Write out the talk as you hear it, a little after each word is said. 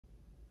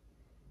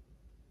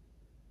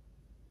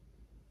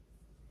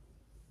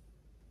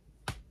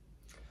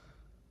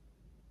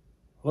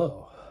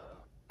Hello.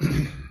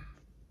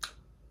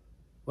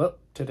 Well,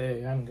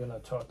 today I'm gonna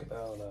talk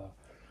about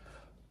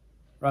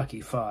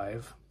Rocky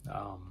Five.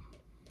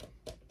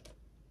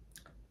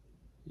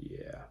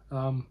 Yeah.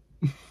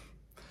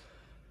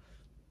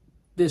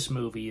 This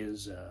movie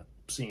is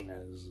seen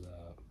as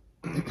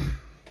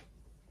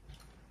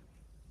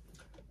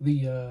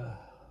the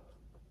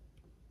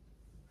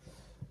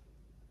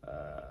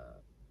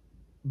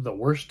the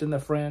worst in the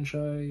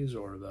franchise,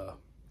 or the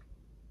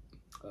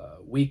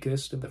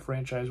weakest in the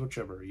franchise,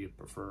 whichever you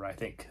prefer. I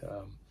think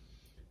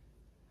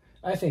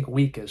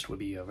weakest would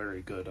be a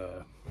very good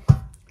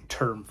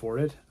term for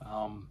it.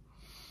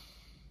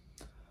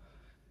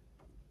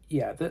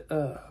 Yeah,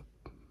 there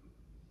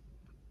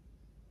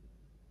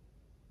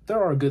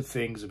are good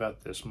things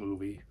about this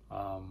movie.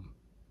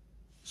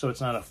 So it's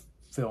not a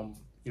film,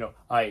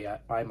 I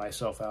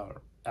myself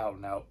out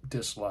and out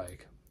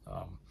dislike.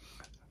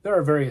 There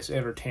are various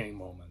entertaining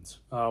moments,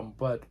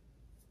 but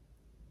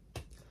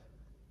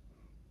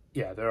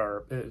yeah, there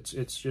are.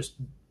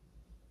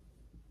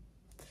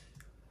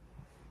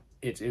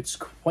 It's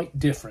quite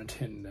different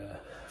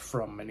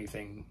from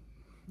anything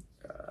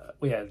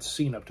we had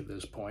seen up to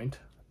this point.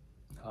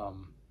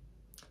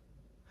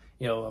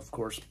 Of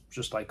course,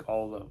 just like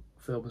all the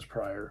films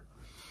prior,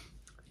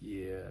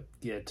 you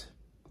get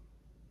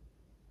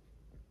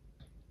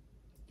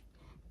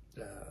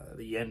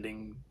the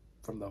ending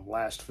from the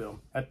last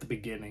film at the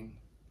beginning.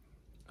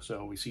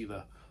 So we see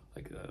the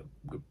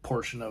good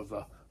portion of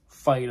the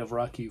fight of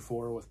Rocky IV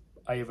with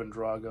Ivan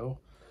Drago,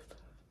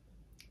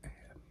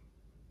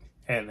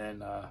 and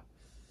then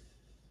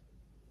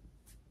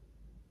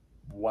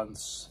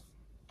once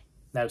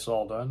that's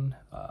all done,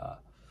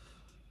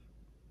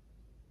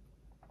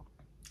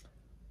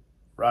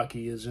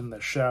 Rocky is in the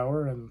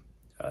shower, and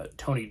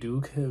Tony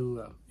Duke,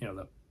 who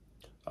the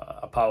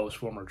Apollo's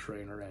former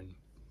trainer, and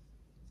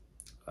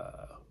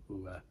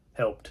who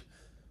helped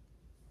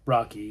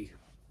Rocky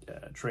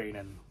train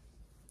in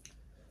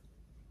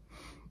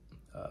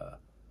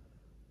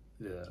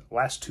the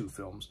last two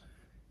films.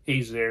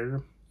 He's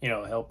there,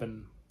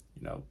 helping,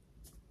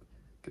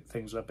 get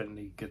things up, and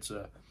he gets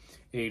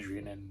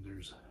Adrian, and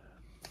there's,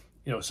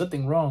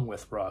 something wrong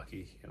with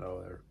Rocky.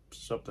 There's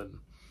something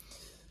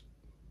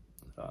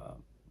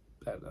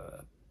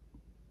that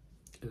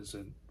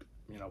isn't,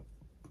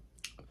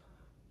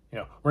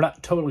 we're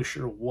not totally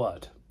sure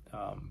what,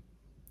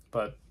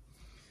 but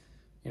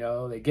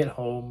they get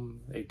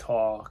home, they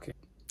talk.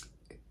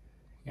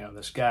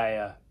 This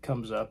guy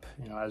comes up,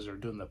 as they're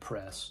doing the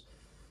press,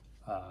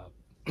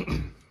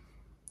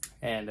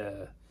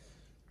 and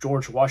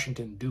George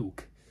Washington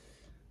Duke,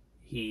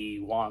 he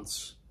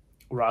wants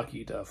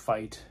Rocky to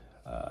fight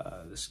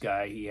this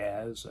guy he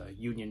has,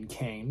 Union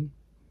Kane,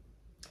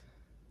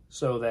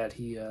 so that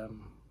he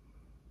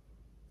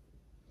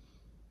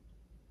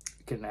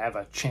can have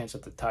a chance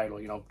at the title,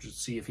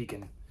 just see if he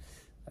can,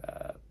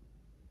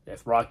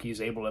 if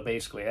Rocky's able to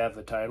basically have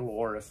the title,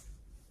 or if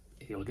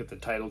he'll get the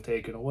title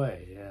taken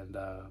away. And,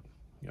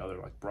 they're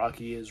like,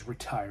 Rocky is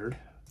retired.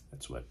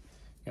 That's what,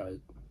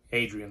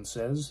 Adrian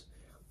says.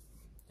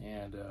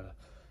 And,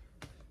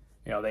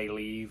 they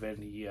leave, and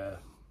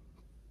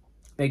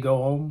they go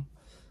home,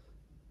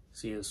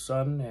 see his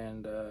son,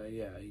 and,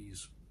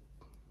 his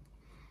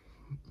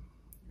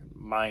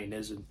mind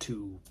isn't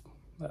too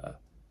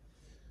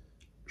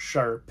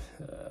sharp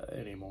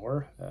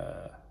anymore,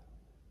 at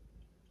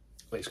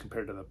least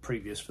compared to the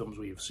previous films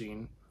we have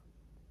seen.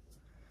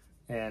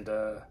 And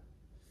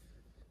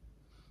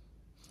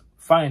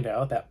find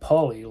out that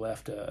Paulie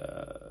left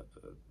a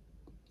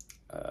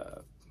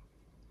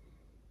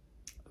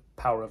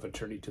power of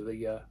attorney to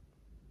the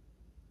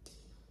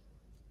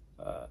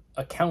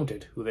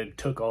accountant, who then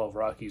took all of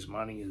Rocky's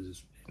money,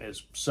 is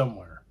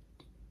somewhere.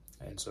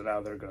 And so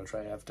now they're going to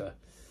try to have to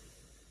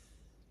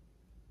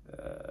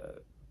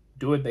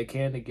do what they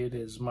can to get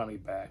his money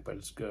back, but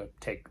it's going to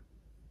take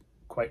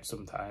quite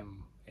some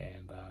time.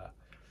 And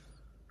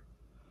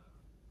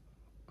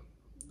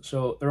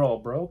so they're all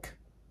broke.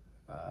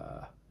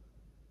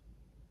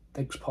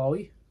 Thanks,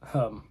 Paulie.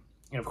 And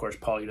of course,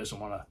 Paulie doesn't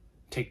want to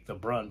take the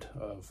brunt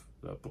of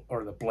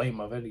the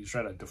blame of it. He's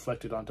trying to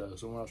deflect it onto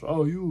someone else.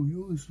 Oh,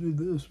 you did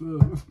this.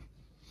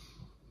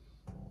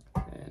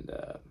 And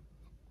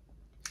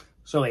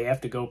so they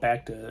have to go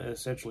back to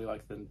essentially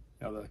like the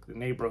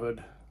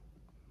neighborhood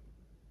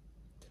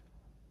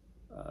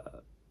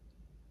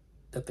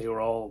that they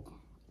were all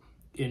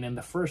in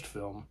the first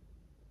film.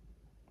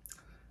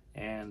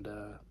 And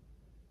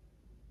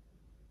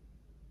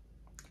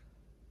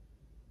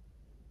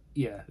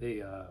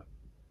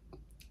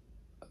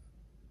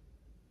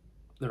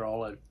they're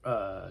all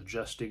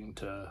adjusting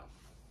to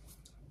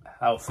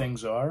how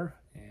things are.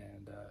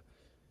 And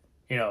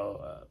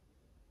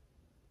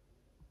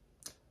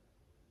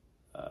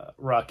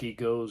Rocky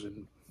goes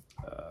and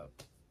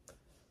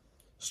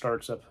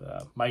starts up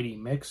Mighty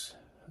Mix,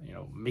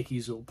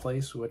 Mickey's old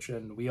place,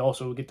 and we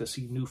also get to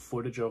see new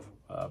footage of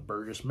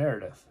Burgess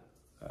Meredith.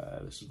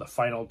 This is the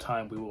final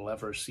time we will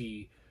ever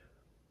see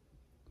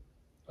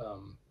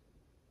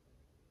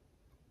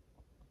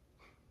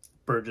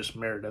Burgess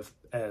Meredith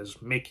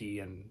as Mickey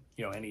in,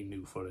 you know, any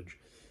new footage.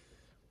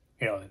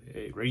 You know,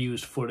 it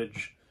reused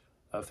footage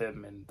of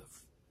him in the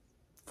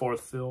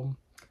fourth film,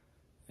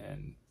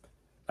 and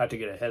not to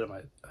get ahead of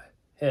my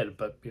head,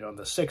 but, you know, in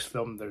the sixth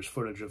film, there's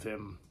footage of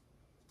him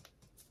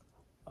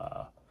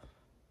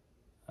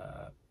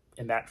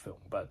in that film.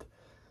 But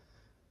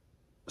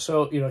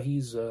so, you know,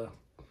 he's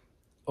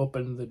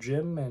opened the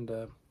gym, and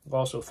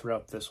also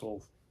throughout this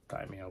whole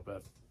time, you know,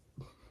 but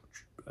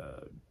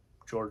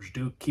George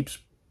Duke keeps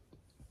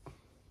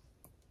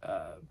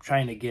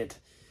trying to get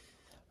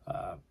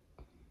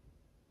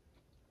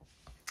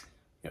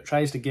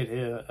tries to get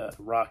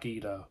Rocky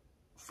to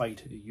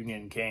fight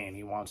Union Kane.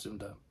 He wants him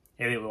to,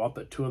 and they want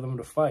the two of them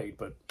to fight,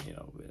 but, you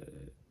know,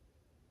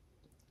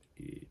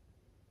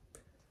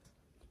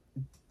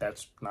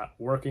 that's not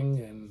working.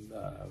 And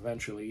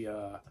eventually,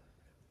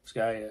 this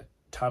guy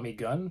Tommy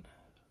Gunn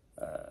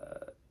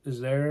is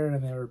there,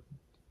 and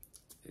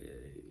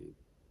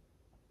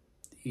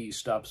he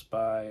stops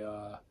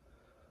by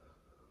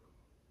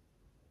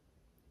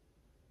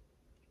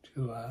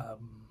to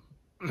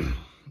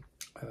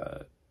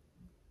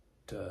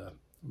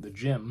the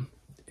gym,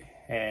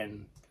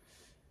 and,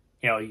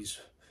 you know,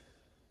 he's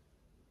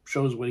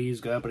shows what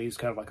he's got, but he's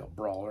kind of like a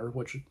brawler,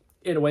 which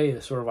in a way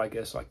is sort of, I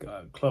guess, like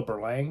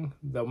Clubber Lang,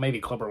 though maybe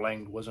Clubber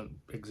Lang wasn't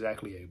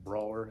exactly a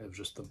brawler. It was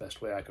just the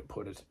best way I could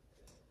put it.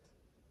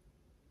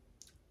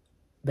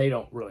 They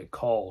don't really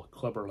call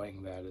Clubber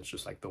Lang that. It's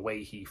just like the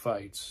way he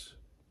fights.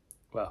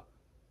 Well,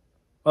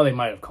 they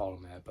might have called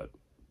him that, but,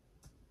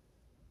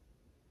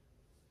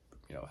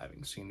 you know,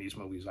 having seen these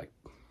movies like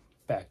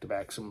back to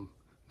back, some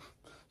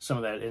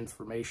of that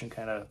information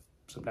kind of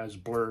sometimes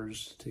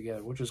blurs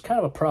together, which is kind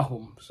of a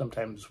problem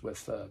sometimes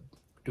with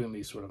doing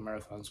these sort of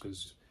marathons,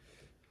 because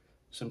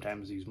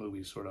sometimes these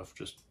movies sort of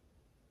just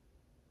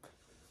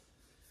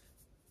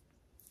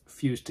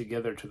fuse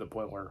together to the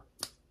point where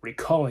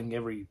recalling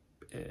every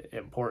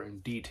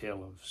important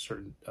detail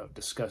of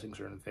discussing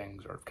certain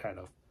things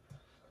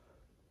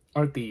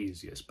aren't the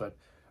easiest. But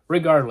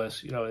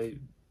regardless, you know,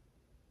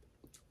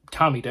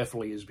 Tommy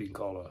definitely is being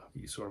called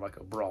he's sort of like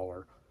a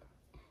brawler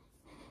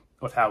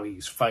with how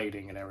he's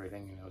fighting and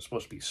everything. You know, it's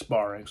supposed to be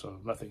sparring, so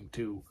nothing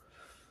too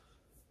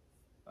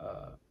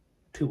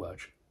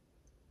much.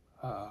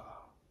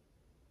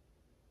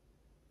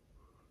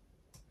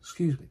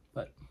 Excuse me,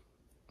 but,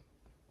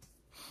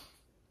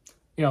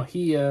 you know,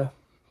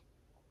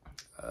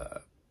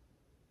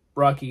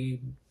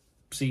 Rocky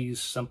sees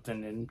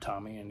something in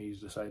Tommy, and he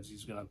decides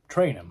he's going to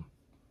train him.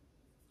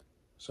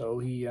 So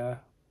he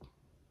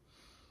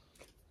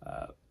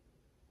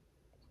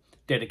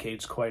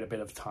dedicates quite a bit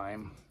of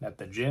time at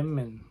the gym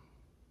and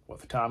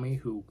with Tommy,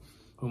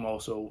 whom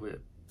also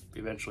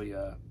eventually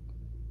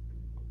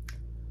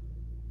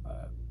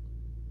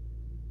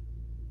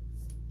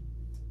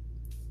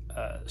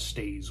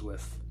stays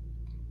with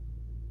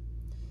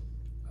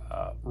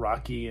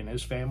Rocky and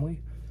his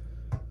family.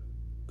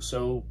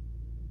 So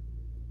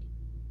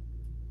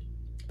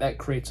that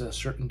creates a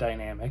certain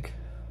dynamic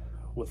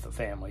with the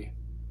family,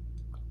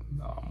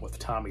 with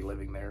Tommy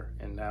living there.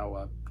 And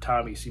now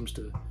Tommy seems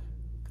to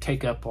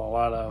take up a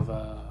lot of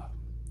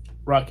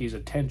Rocky's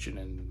attention,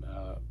 and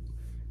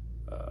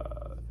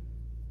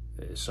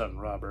his son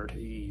Robert,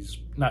 he's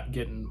not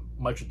getting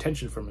much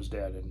attention from his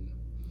dad, and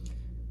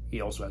he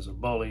also has a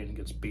bully and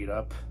gets beat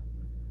up,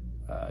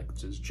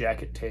 gets his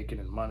jacket taken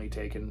and money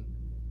taken,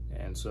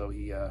 and so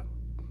he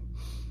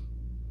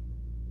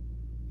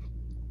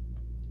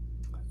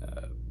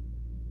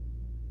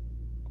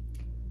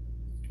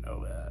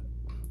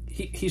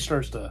he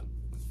starts to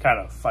kind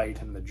of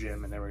fight in the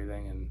gym and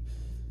everything, and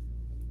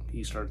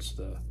he starts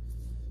to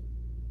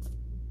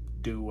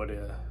do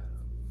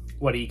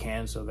what he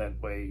can, so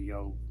that way, you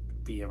know,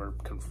 if he ever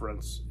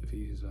confronts, if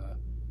he's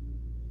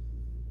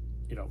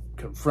you know,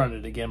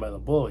 confronted again by the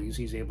bullies,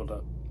 he's able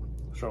to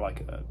sort of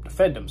like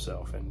defend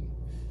himself. And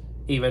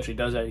he eventually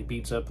does that. He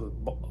beats up the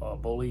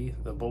bully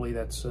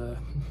that's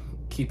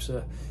keeps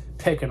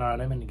picking on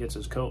him, and he gets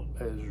his coat,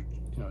 his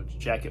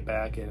jacket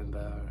back, and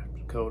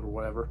coat or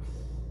whatever.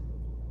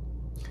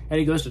 And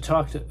he goes to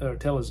tell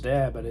his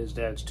dad, but his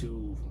dad's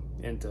too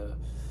into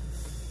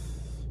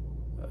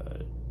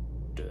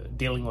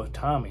dealing with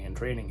Tommy and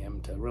training him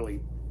to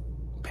really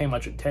pay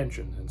much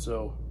attention. And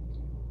so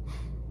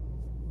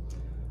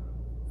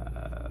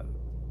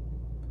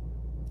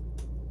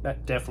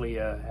that definitely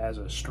has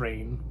a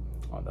strain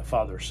on the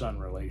father-son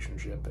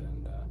relationship.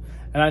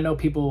 And I know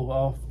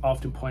people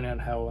often point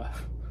out how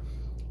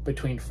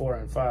between 4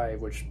 and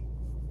 5, which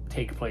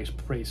take place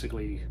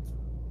basically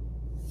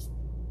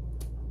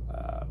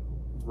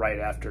right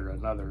after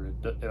another,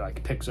 it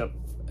like picks up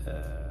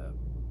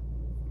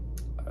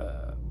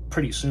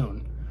pretty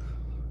soon,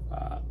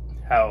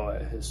 how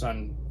his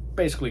son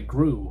basically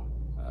grew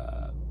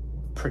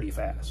pretty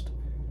fast.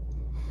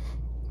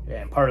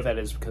 And part of that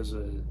is because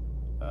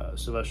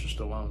Sylvester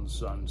Stallone's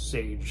son,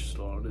 Sage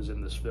Stallone, is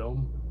in this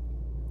film.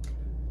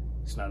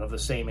 He's not of the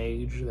same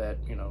age that,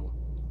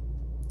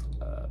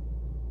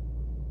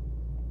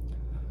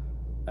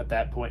 at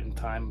that point in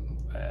time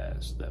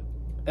as the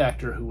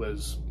actor who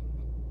was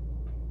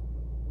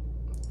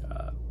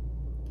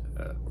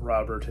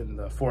Robert in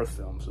the fourth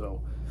film.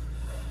 So,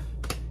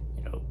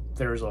 you know,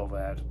 there's all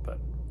that. But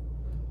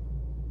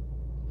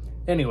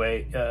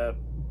anyway,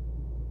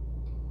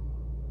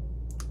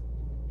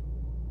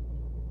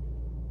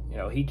 you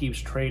know, he keeps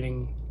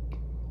training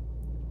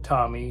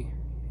Tommy,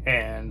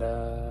 and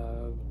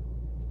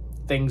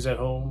things at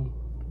home,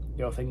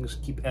 you know, things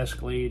keep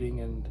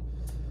escalating, and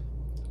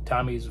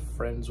Tommy's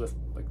friends with,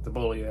 like, the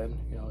bully, and,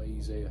 you know,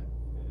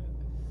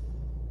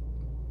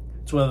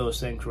 it's one of those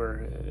things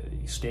where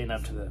you stand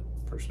up to the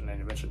person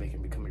and eventually they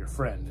can become your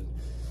friend. And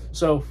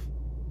so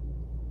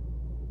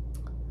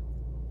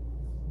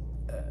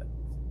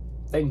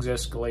things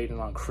escalating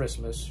on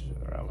Christmas,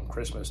 around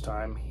Christmas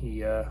time.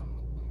 He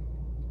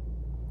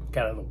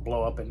kind of a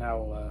blow up, and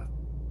now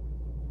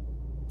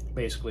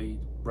basically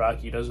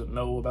Rocky doesn't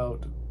know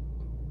about,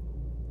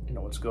 you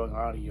know, what's going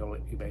on. He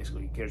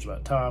basically cares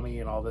about Tommy,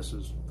 and all this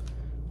is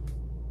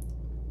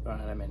on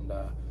him. And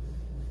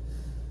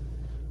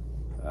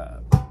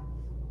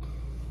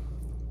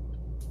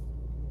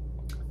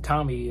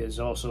Tommy is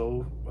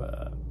also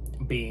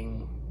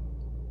being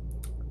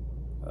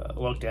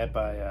looked at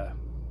by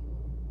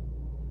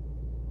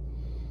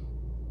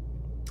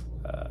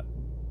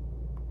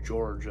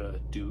George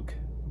Duke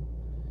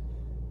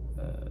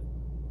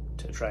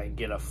to try and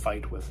get a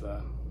fight with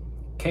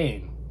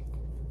Kane.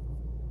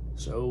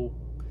 So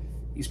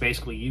he's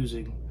basically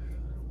using,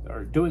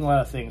 or doing a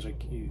lot of things,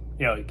 like, you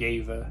know, he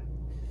gave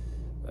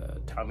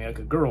Tommy, like,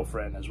 a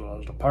girlfriend, as well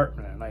as an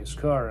apartment, a nice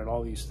car, and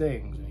all these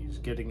things, and he's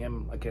getting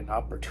him, like, an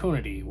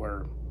opportunity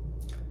where,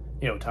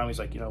 you know, Tommy's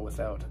like, you know, with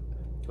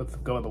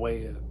going the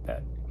way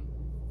that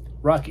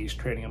Rocky's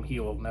training him, he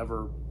will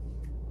never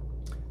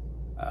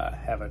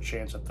have a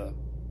chance at the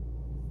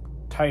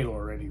title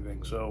or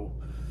anything. So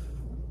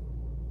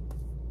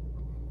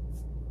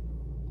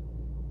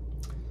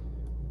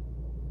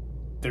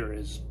there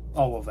is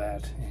all of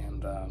that,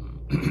 and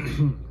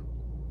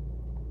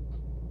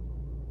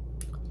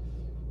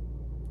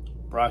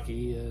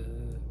Rocky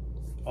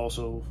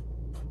also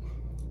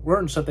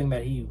learned something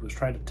that he was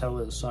trying to tell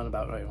his son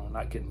about, you know,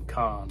 not getting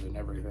conned and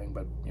everything,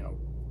 but, you know,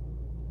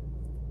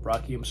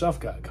 Rocky himself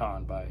got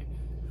conned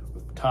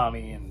with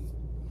Tommy and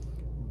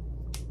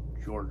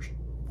George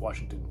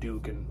Washington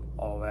Duke and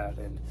all that,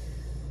 and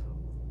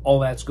all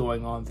that's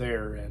going on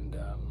there. And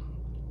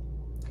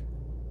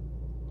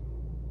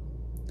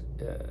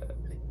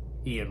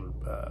he and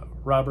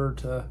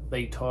Robert,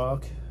 they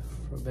talk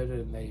for a bit,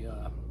 and they,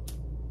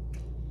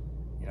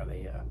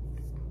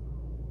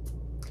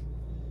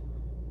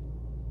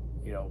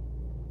 you know,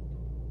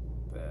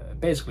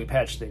 basically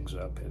patch things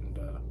up, and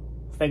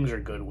things are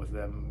good with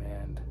them,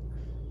 and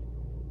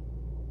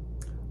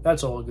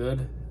that's all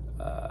good.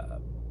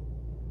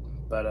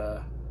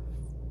 But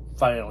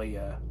finally,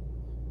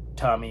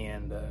 Tommy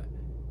and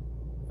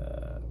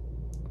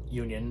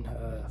Union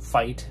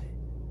fight,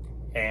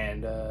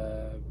 and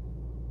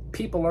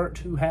people aren't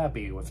too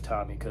happy with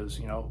Tommy because,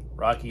 you know,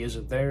 Rocky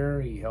isn't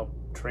there. He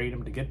helped train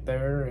him to get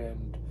there,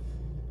 and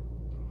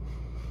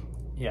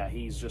yeah,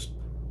 he's just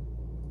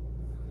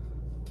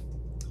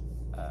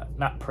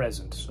not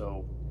present.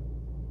 So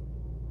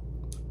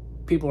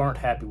people aren't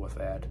happy with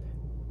that.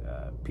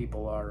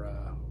 People are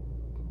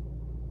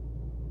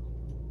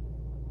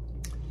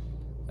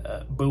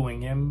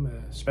booing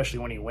him, especially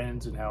when he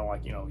wins, and how,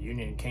 like, you know,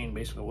 Union Kane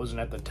basically wasn't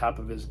at the top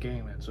of his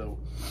game, and so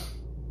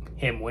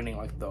him winning,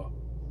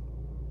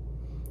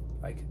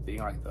 being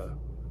like the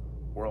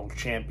world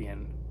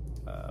champion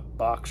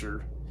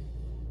boxer,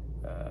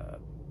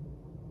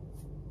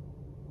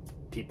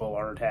 people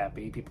aren't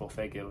happy. People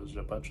think it was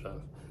a bunch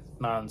of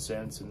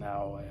nonsense, and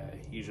now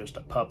he's just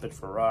a puppet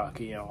for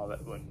Rocky and all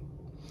that. When,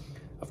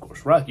 of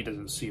course, Rocky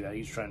doesn't see that.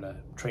 He's trying to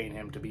train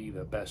him to be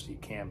the best he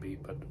can be,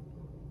 but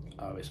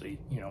obviously,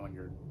 you know, when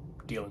you're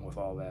dealing with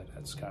all that,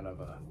 that's kind of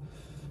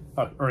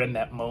or in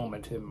that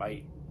moment, it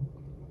might,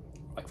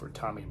 like for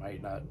Tommy,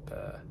 might not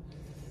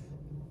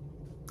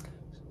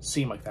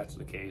seem like that's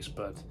the case,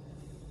 but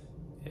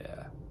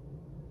yeah,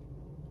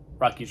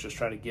 Rocky's just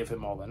trying to give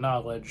him all the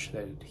knowledge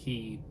that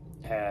he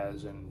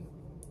has and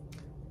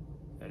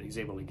that he's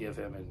able to give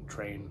him, and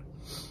train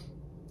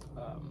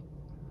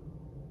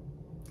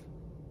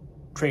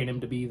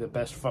him to be the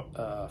best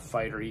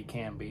fighter he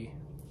can be.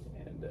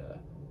 And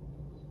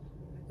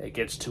it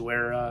gets to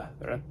where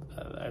they're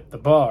at the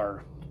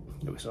bar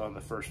that we saw in the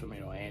first film,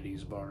 you know,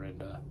 Andy's bar,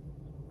 and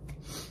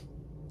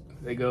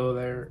they go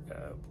there,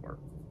 where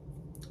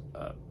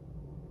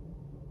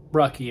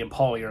Rocky and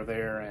Paulie are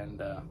there,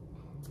 and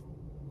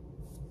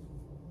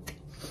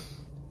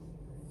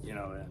you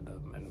know,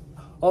 and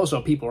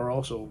also people are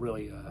also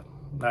really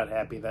not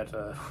happy that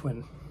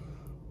when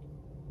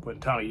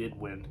Tommy did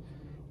win,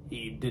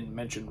 he didn't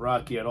mention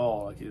Rocky at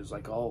all. Like, he was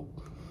like, "Oh,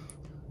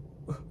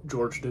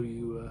 George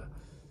W.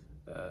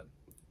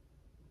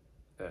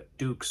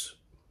 Duke's,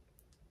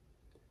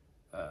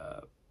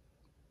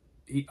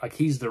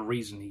 he's the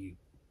reason he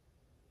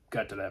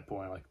got to that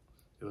point. Like,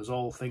 it was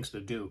all thanks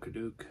to Duke.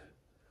 Duke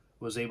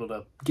was able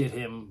to get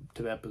him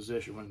to that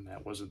position when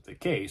that wasn't the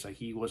case. Like,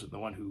 he wasn't the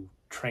one who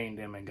trained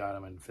him and got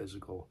him in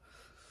physical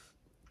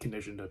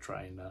condition to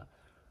try and,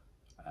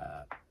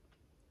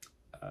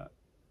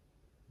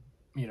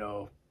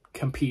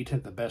 compete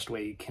the best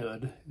way he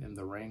could in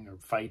the ring, or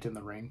fight in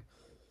the ring.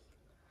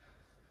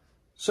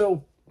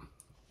 So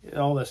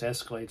all this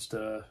escalates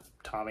to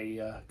Tommy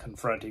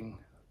confronting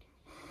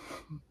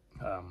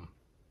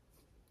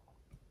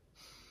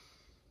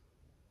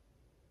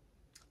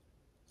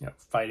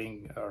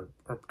fighting or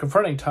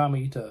confronting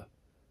Tommy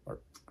or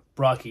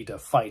Rocky to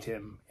fight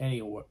him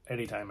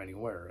anytime,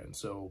 anywhere. And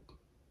so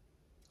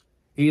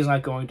he's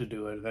not going to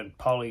do it. And then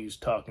Paulie's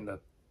talking to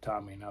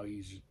Tommy, now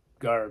he's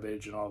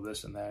garbage and all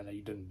this and that, and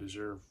he didn't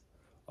deserve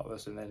all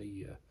this. And then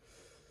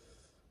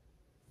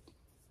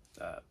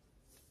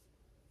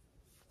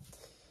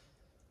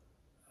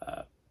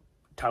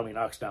Tommy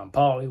knocks down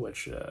Paulie,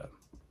 which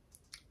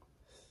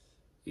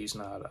he's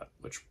not,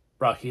 which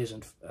Rocky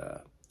isn't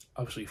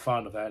obviously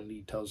fond of that, and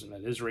he tells him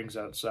that his ring's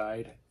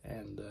outside,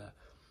 and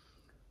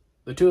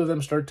the two of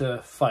them start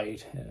to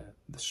fight,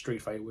 the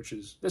street fight,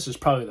 this is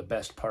probably the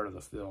best part of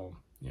the film,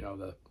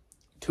 the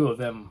two of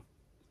them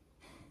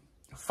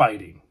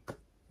fighting,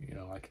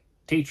 like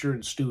teacher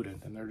and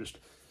student, and they're just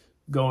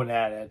going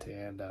at it,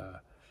 and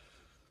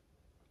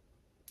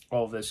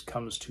all this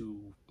comes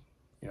to,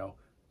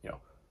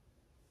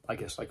 I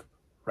guess like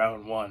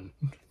round one,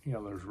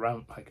 there's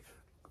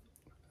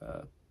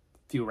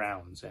few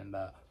rounds, and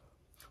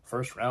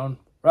first round,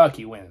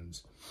 Rocky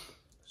wins.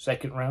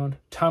 Second round,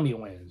 Tommy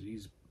wins.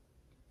 He's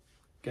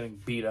getting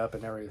beat up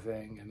and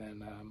everything, and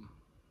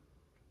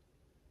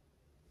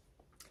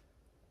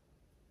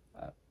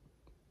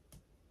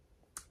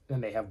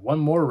then they have one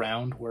more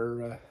round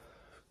where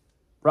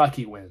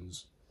Rocky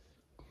wins.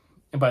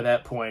 And by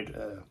that point,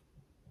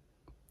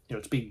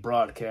 it's being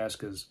broadcast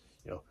because,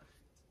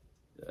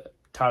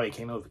 Tommy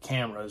came out with the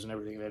cameras and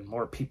everything, and then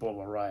more people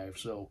have arrived.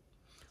 So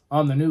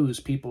on the news,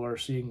 people are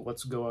seeing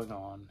what's going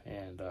on,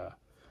 and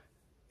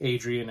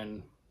Adrian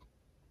and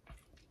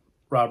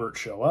Robert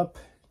show up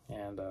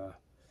and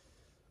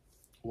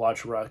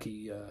watch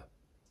Rocky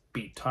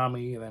beat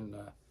Tommy, and then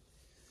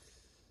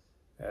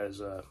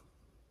as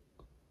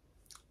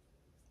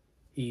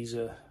he's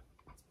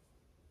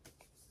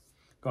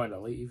going to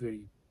leave,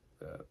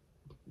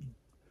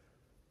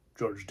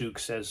 George Duke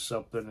says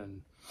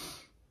something,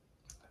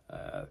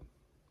 and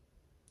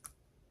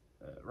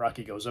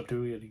Rocky goes up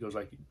to him, and he goes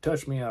like,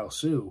 "Touch me, I'll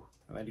sue."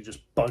 And then he just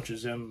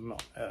bunches him,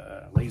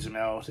 lays him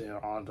out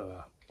onto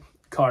the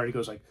car. He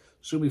goes like,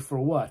 "Sue me for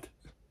what?"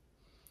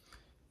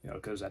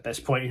 Because at this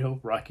point,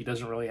 Rocky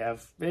doesn't really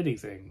have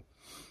anything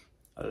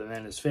other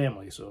than his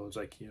family. So it's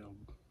like,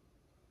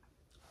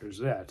 there's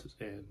that.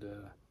 And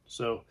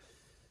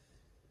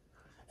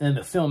and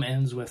the film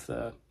ends with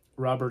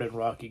Robert and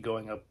Rocky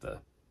going up the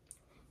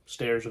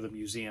stairs of the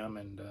museum,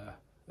 and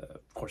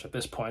of course, at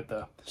this point,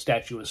 the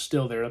statue is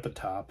still there at the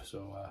top,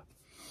 so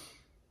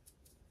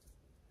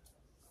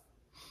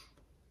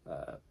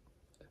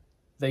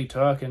they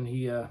talk, and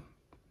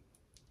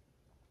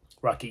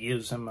Rocky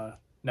gives him a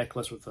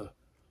necklace with a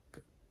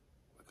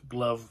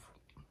glove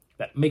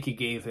that Mickey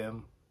gave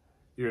him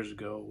years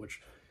ago,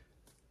 which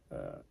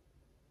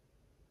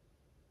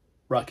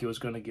Rocky was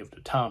going to give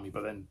to Tommy,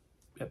 but then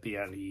at the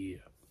end, he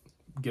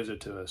gives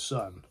it to his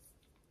son,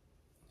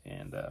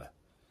 and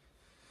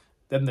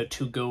then the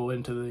two go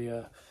into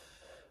the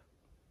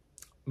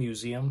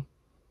museum,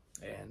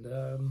 and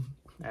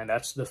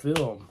that's the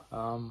film.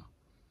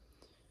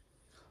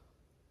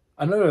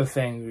 Another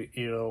thing,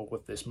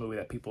 with this movie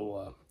that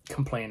people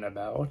complain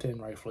about, and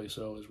rightfully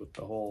so, is with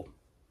the whole,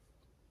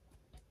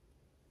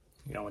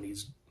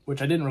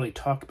 which I didn't really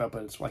talk about,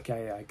 but it's like,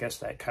 I guess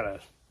that kind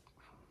of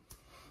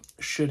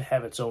should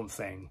have its own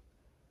thing.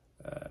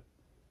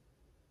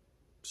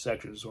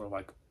 Sections or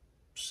like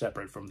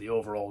separate from the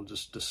overall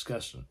just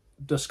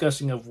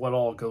discussing of what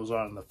all goes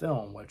on in the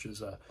film, which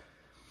is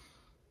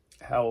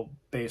how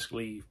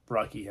basically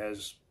Rocky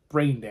has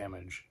brain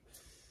damage,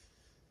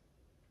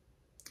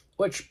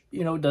 which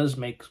does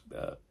make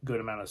a good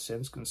amount of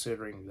sense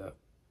considering the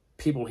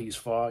people he's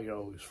fought.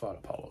 He's fought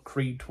Apollo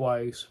Creed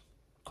twice,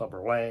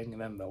 Clubber Lang,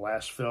 and then the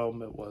last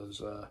film it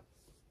was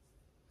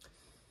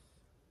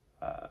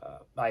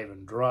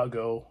Ivan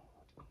Drago,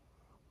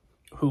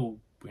 who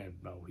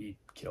he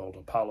killed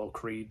Apollo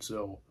Creed.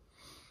 So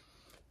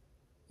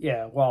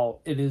yeah,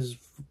 while it is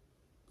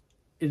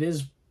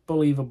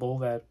believable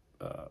that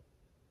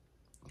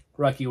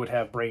Rocky would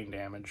have brain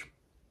damage,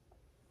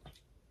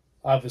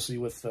 obviously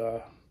with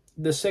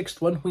the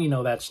sixth one, we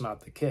know that's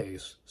not the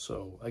case.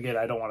 So again,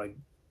 I don't want to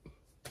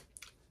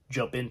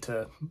jump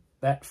into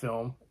that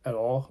film at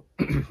all,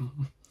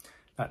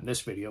 not in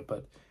this video,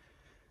 but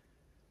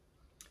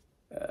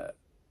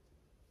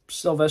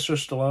Sylvester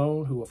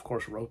Stallone, who of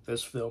course wrote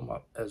this film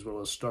as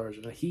well as stars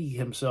in it, he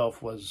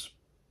himself was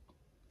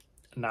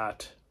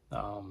not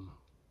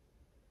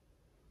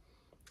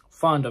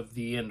fond of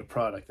the end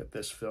product that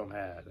this film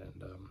had,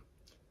 and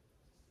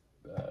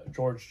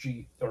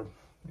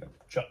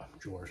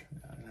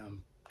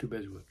I'm too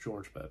busy with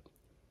George, but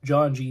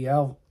John G.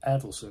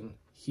 Avildsen,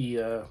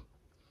 he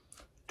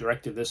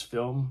directed this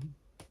film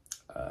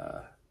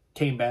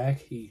came back.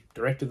 He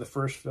directed the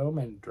first film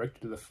and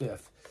directed the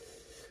fifth,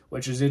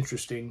 which is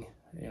interesting.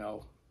 You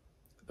know,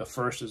 the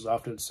first is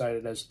often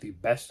cited as the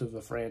best of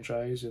the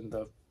franchise, and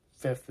the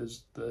fifth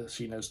is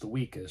seen as the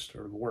weakest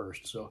or the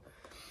worst. So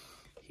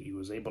he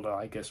was able to,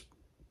 I guess,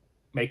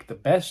 make the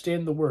best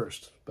and the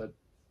worst. But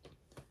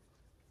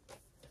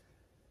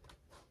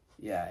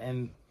yeah,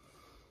 and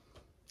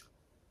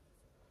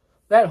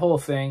that whole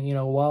thing, you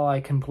know, while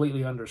I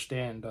completely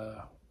understand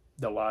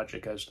the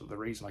logic as to the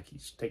reason, like,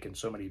 he's taken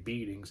so many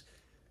beatings,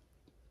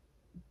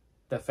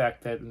 the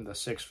fact that in the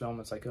sixth film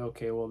it's like,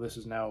 okay, well, this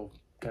is now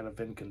kind of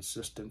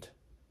inconsistent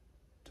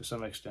to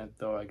some extent,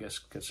 though I guess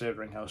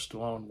considering how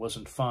Stallone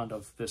wasn't fond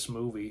of this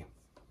movie,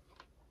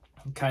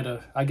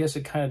 I guess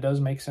it kind of does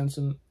make sense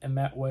in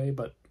that way.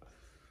 But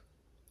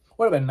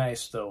would have been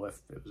nice, though,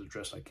 if it was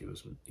addressed like he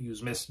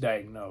was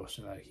misdiagnosed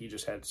and that he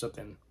just had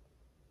something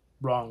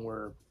wrong,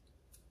 where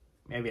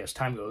maybe as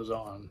time goes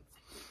on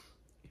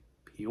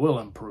he will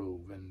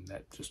improve, and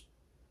that just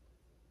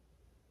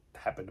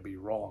happened to be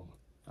wrong.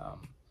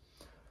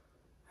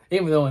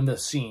 Even though in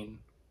this scene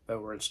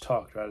where it's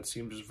talked about, it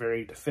seems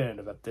very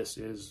definitive that this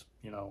is,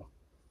 you know,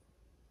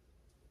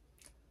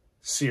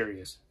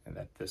 serious, and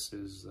that this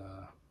is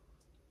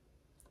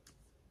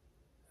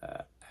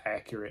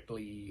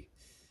accurately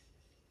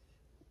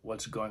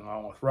what's going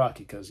on with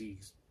Rocky, because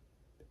he's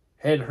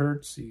head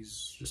hurts,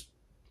 he's just,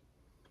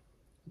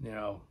 you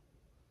know,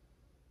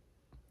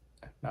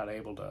 not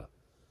able to,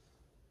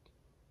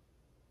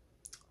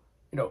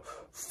 you know,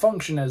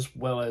 function as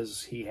well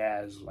as he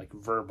has, like,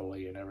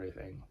 verbally and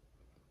everything,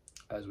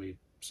 as we've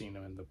seen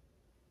him in the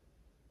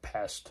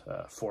past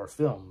 4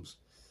 films.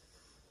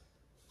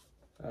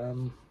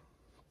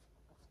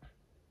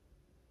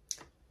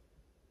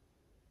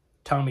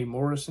 Tommy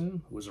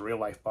Morrison, who was a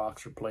real-life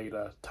boxer, played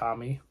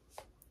Tommy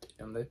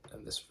in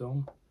this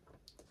film.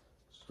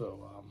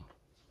 So,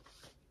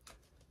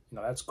 you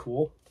know, that's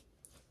cool.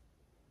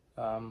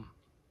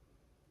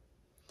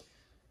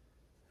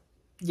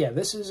 Yeah,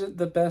 this isn't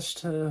the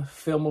best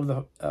film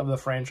of the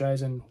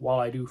franchise, and while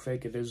I do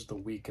think it is the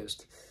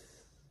weakest,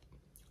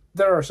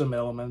 there are some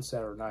elements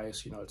that are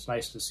nice. You know, it's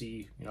nice to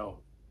see, you know,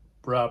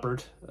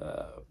 Robert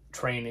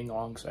training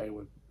alongside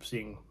with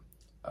seeing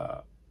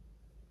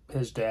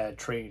his dad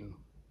train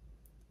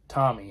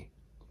Tommy,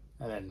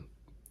 and then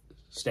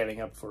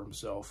standing up for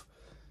himself.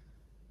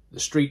 The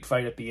street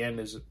fight at the end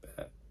is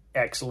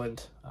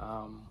excellent.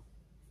 And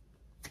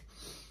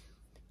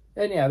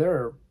yeah, there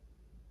are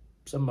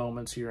some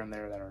moments here and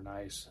there that are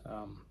nice.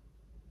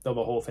 Though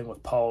the whole thing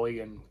with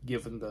Paulie and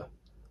giving the,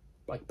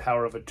 like,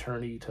 power of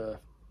attorney to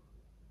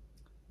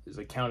his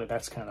accountant,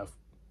 that's kind of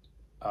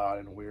odd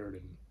and weird.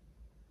 And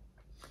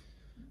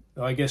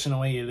though I guess in a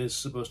way it is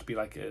supposed to be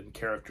like a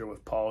character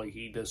with Paulie.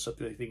 He does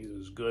something he thinks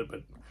is good,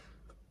 but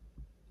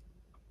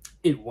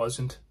it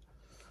wasn't.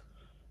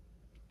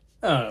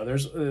 I don't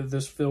know.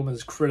 This film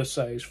is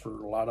criticized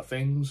for a lot of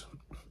things.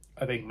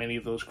 I think many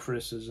of those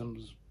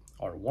criticisms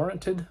are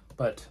warranted,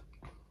 but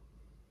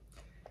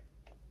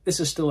this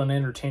is still an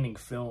entertaining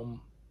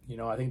film. You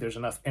know, I think there's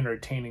enough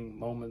entertaining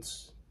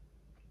moments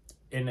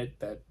in it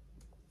that,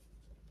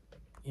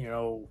 you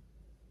know,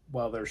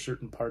 while there are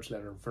certain parts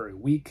that are very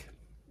weak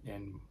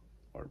and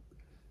or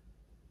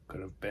could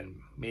have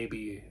been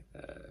maybe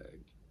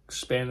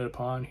expanded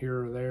upon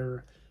here or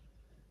there,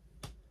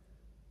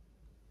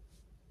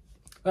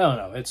 I don't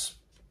know. It's,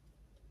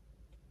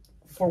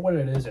 for what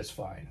it is, it's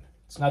fine.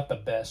 It's not the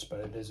best, but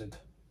it isn't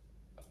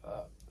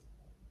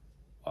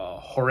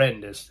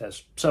horrendous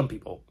as some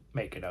people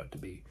make it out to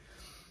be.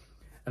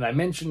 And I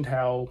mentioned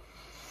how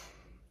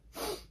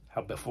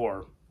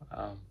before,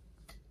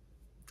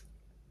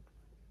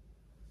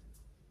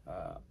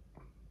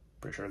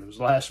 pretty sure there was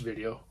the last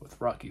video with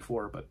Rocky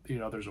 4, but, you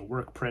know, there's a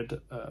work print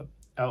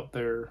out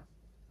there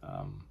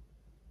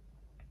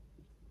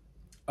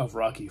of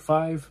Rocky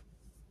 5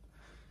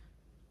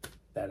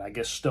 that I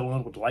guess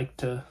Stallone would like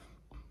to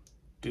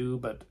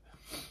do,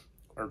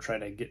 or try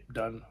to get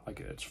done. Like,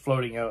 it's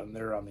floating out and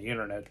there on the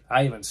internet.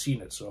 I haven't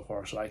seen it so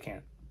far, so I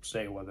can't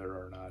say whether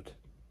or not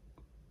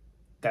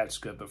that's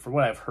good. But from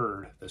what I've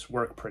heard, this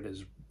work print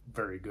is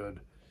very good.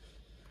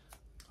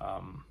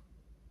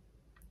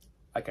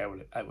 Like, I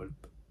would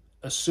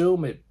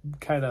assume it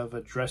kind of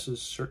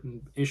addresses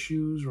certain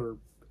issues, or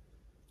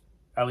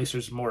at least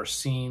there's more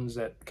scenes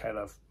that kind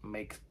of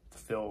make the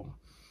film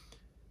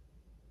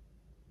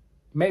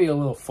maybe a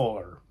little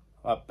fuller,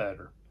 a lot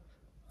better.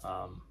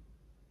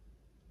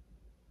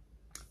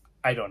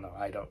 I don't know.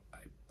 I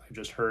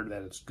just heard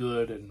that it's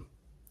good and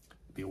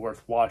be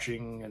worth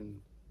watching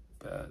and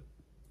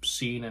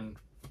seen in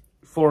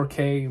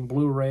 4K and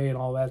Blu-ray and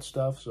all that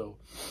stuff. So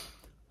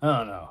I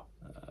don't know.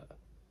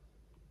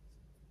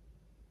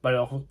 But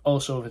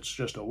also, if it's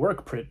just a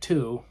work print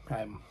too,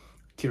 I'm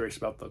curious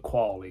about the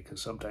quality,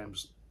 because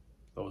sometimes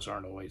those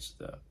aren't always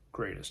the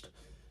greatest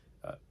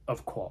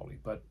of quality.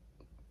 But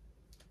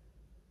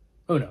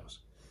who knows?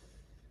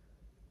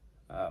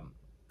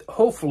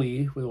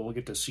 Hopefully, we will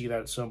get to see that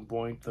at some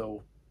point,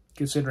 though.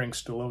 Considering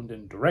Stallone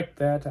didn't direct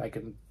that, I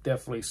can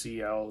definitely see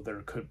how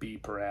there could be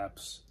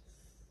perhaps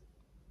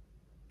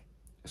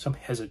some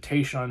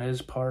hesitation on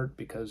his part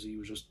because he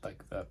was just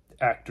like the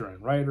actor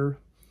and writer.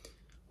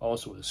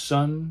 Also, his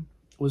son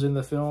was in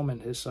the film,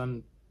 and his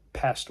son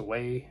passed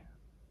away.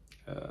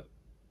 I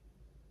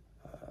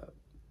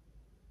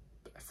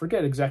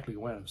forget exactly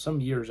when,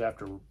 some years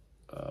after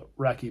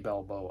Rocky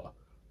Balboa.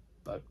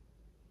 But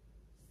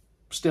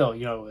still,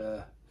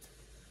 there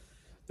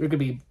could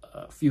be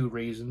a few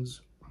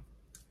reasons,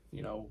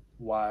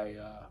 why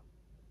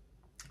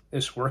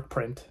this work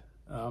print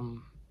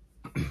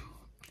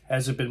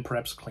hasn't been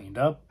perhaps cleaned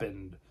up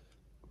and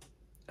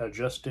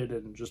adjusted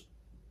and just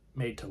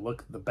made to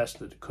look the best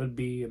that it could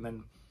be. And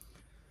then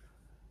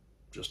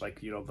just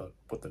like,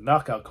 with the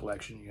Knockout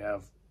Collection, you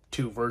have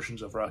 2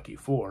 versions of Rocky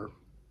 4.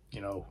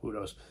 Who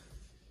knows?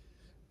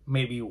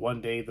 Maybe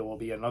one day there will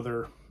be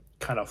another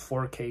kind of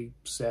 4K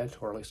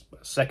set, or at least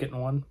a second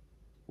one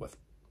with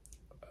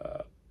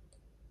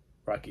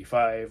Rocky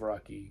 5,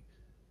 Rocky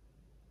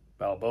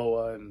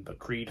Balboa, and the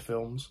Creed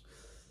films.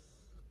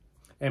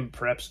 And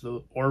perhaps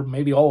or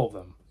maybe all of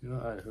them.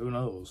 Who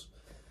knows?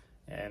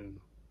 And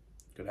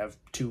could have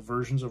 2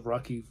 versions of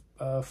Rocky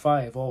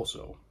 5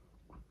 also.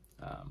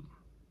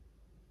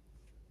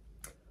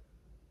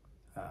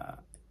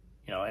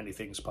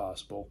 Anything's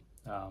possible.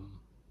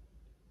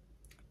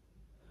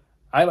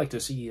 I like to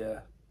see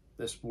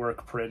this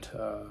work print.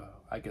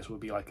 I guess would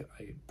be like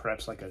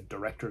perhaps like a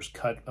director's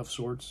cut of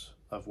sorts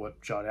of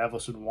what John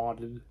Avildsen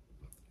wanted,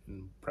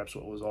 and perhaps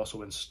what was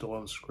also in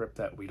Stallone's script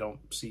that we don't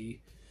see.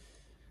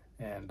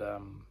 And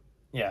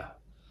yeah.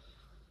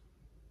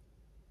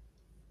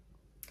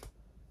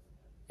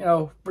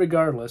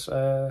 Regardless,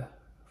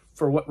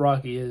 for what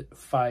Rocky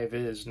 5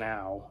 is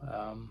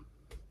now,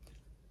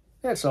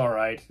 it's all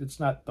right. It's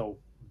not the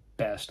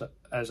best,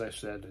 as I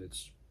said.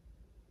 It's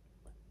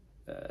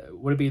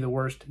would it be the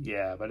worst?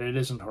 Yeah, but it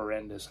isn't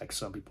horrendous like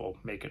some people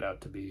make it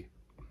out to be.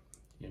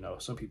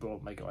 Some people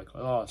make it like,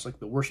 oh, it's like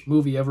the worst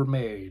movie ever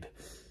made.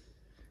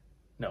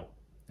 No,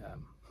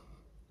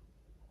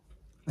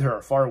 there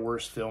are far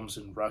worse films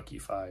than Rocky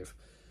 5.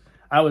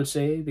 I would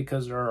say,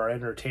 because there are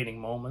entertaining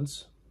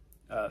moments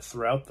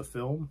throughout the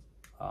film.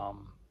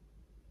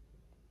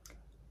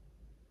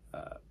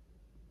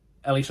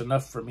 At least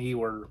enough for me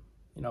where,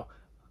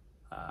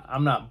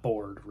 I'm not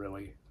bored,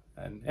 really.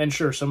 And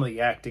sure, some of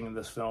the acting in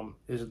this film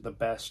isn't the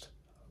best,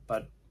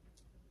 but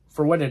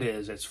for what it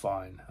is, it's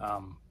fine.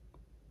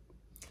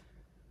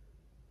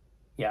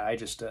 Yeah, I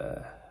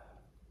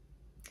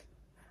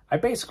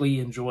basically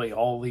enjoy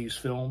all these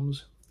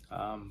films,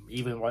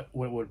 even what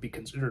would be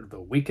considered the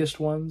weakest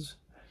ones.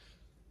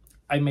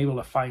 I'm able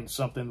to find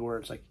something where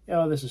it's like,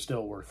 this is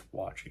still worth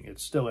watching.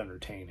 It's still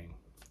entertaining.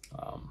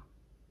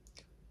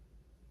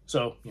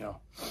 So,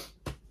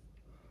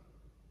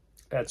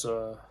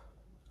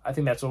 I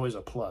think that's always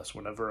a plus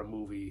whenever a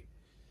movie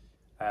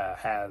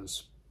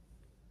has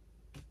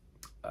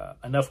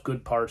enough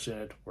good parts in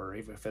it, where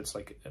even if it's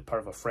like a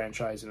part of a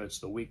franchise and it's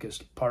the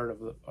weakest part of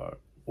the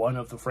one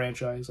of the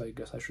franchise, I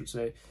guess I should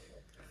say,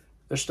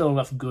 there's still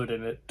enough good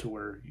in it to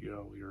where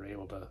you're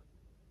able to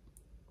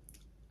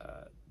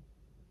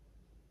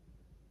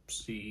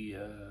see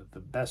the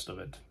best of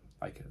it.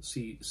 I can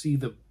see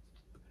the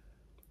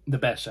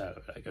best out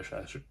of it, I guess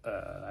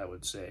I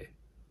would say.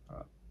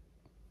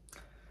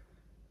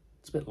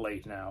 It's a bit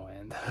late now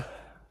and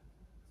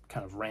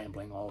kind of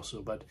rambling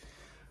also, but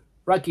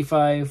Rocky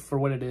 5, for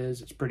what it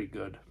is, it's pretty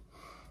good.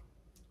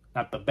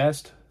 Not the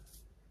best,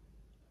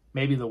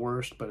 maybe the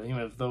worst, but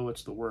even though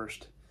it's the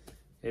worst,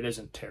 it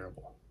isn't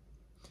terrible.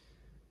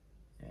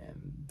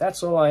 And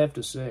that's all I have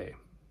to say.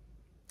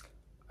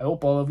 I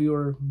hope all of you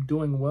are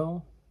doing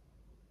well.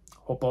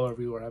 Hope all of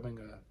you are having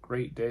a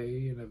great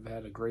day and have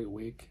had a great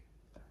week.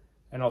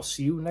 And I'll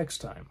see you next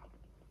time.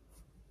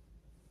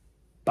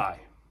 Bye.